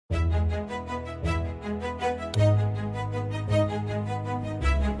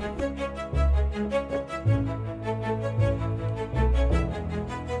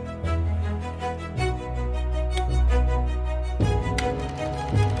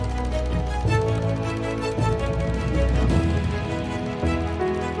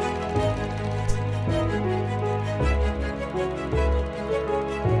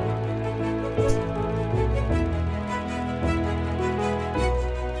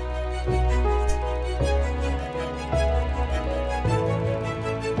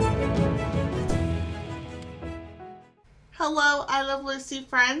Love Lucy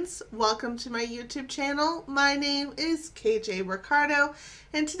friends. Welcome to my YouTube channel. My name is KJ Ricardo,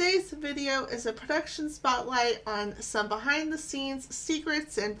 and today's video is a production spotlight on some behind the scenes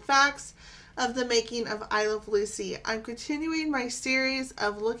secrets and facts of the making of I Love Lucy. I'm continuing my series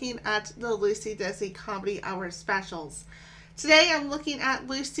of looking at the Lucy-Desi Comedy Hour specials. Today I'm looking at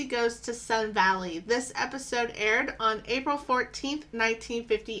Lucy Goes to Sun Valley. This episode aired on April 14th,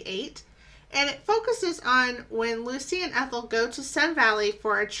 1958. And it focuses on when Lucy and Ethel go to Sun Valley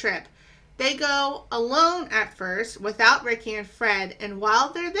for a trip. They go alone at first without Ricky and Fred, and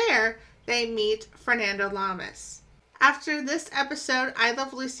while they're there, they meet Fernando Lamas. After this episode, I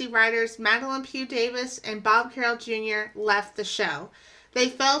Love Lucy writers Madeline Pugh Davis and Bob Carroll Jr. left the show. They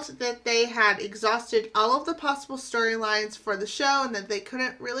felt that they had exhausted all of the possible storylines for the show and that they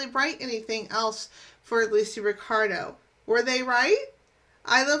couldn't really write anything else for Lucy Ricardo. Were they right?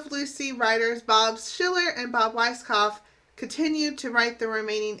 I Love Lucy writers Bob Schiller and Bob Weisskopf continued to write the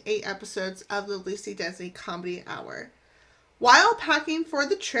remaining 8 episodes of the Lucy-Desi Comedy Hour. While packing for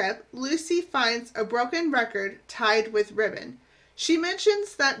the trip, Lucy finds a broken record tied with ribbon. She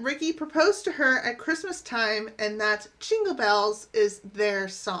mentions that Ricky proposed to her at Christmas time and that Jingle Bells is their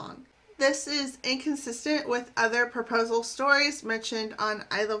song. This is inconsistent with other proposal stories mentioned on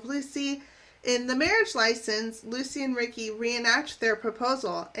I Love Lucy. In the marriage license, Lucy and Ricky reenact their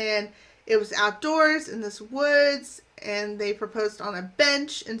proposal, and it was outdoors in this woods, and they proposed on a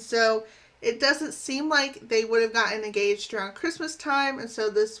bench, and so it doesn't seem like they would have gotten engaged around Christmas time, and so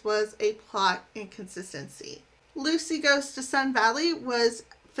this was a plot inconsistency. Lucy Goes to Sun Valley was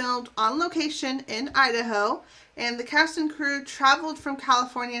filmed on location in Idaho, and the cast and crew traveled from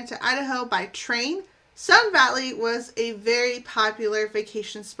California to Idaho by train. Sun Valley was a very popular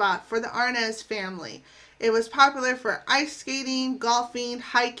vacation spot for the Arnaz family. It was popular for ice skating, golfing,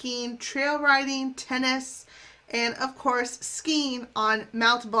 hiking, trail riding, tennis, and of course skiing on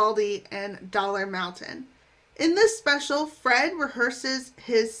Mount Baldy and Dollar Mountain. In this special, Fred rehearses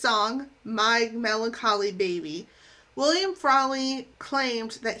his song, My Melancholy Baby. William Frawley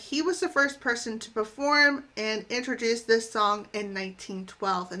claimed that he was the first person to perform and introduce this song in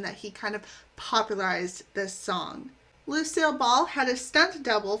 1912 and that he kind of popularized this song. Lucille Ball had a stunt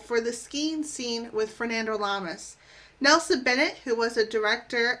double for the skiing scene with Fernando Lamas. Nelson Bennett, who was a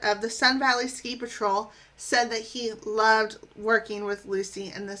director of the Sun Valley Ski Patrol, said that he loved working with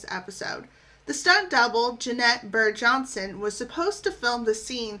Lucy in this episode. The stunt double, Jeanette Burr Johnson, was supposed to film the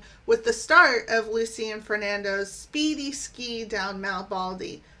scene with the start of Lucy and Fernando's speedy ski down Mount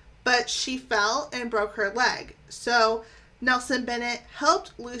Baldy, but she fell and broke her leg. So Nelson Bennett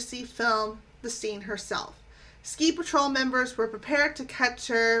helped Lucy film the scene herself. Ski Patrol members were prepared to catch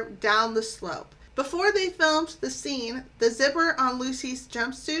her down the slope. Before they filmed the scene, the zipper on Lucy's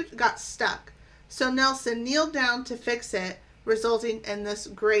jumpsuit got stuck, so Nelson kneeled down to fix it, resulting in this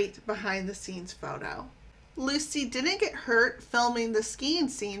great behind-the-scenes photo. Lucy didn't get hurt filming the skiing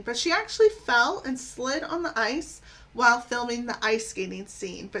scene, but she actually fell and slid on the ice while filming the ice skating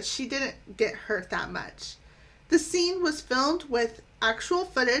scene, but she didn't get hurt that much. The scene was filmed with actual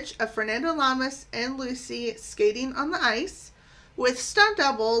footage of Fernando Lamas and Lucy skating on the ice, with stunt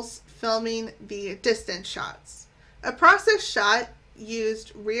doubles filming the distance shots. A process shot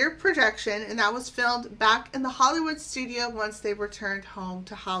used rear projection, and that was filmed back in the Hollywood studio once they returned home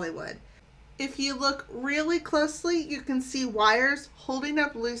to Hollywood. If you look really closely, you can see wires holding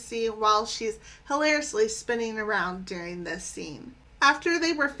up Lucy while she's hilariously spinning around during this scene. After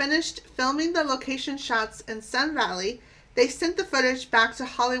they were finished filming the location shots in Sun Valley, they sent the footage back to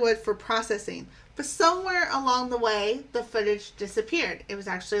Hollywood for processing, but somewhere along the way, the footage disappeared. It was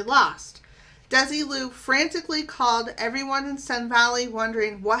actually lost. Desilu frantically called everyone in Sun Valley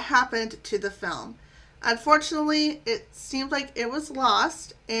wondering what happened to the film. Unfortunately, it seemed like it was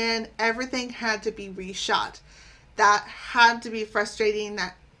lost and everything had to be reshot. That had to be frustrating.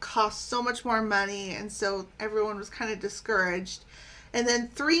 That cost so much more money, and so everyone was kind of discouraged. And then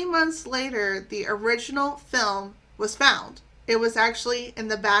 3 months later, the original film was found. It was actually in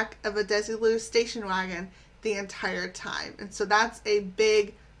the back of a Desilu station wagon the entire time. And so that's a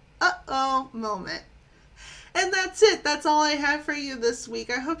big uh-oh moment. And that's it. That's all I have for you this week.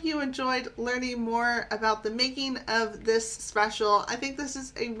 I hope you enjoyed learning more about the making of this special. I think this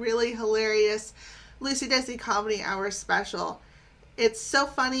is a really hilarious Lucy-Desi Comedy Hour special. It's so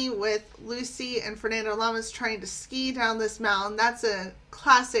funny with Lucy and Fernando Lamas trying to ski down this mountain. That's a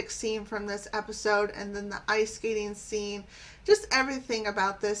classic scene from this episode. And then the ice skating scene. Just everything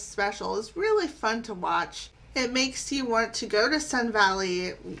about this special is really fun to watch. It makes you want to go to Sun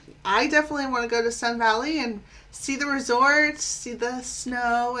Valley. I definitely want to go to Sun Valley and see the resort, see the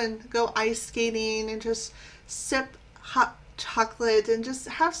snow, and go ice skating and just sip hot chocolate and just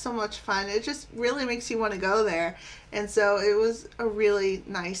have so much fun. It just really makes you want to go there. And so it was a really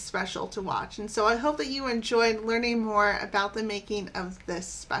nice special to watch. And so I hope that you enjoyed learning more about the making of this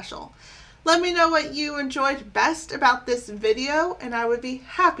special. Let me know what you enjoyed best about this video, and I would be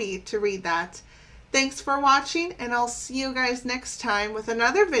happy to read that. Thanks for watching, and I'll see you guys next time with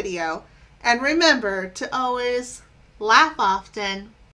another video. And remember to always laugh often.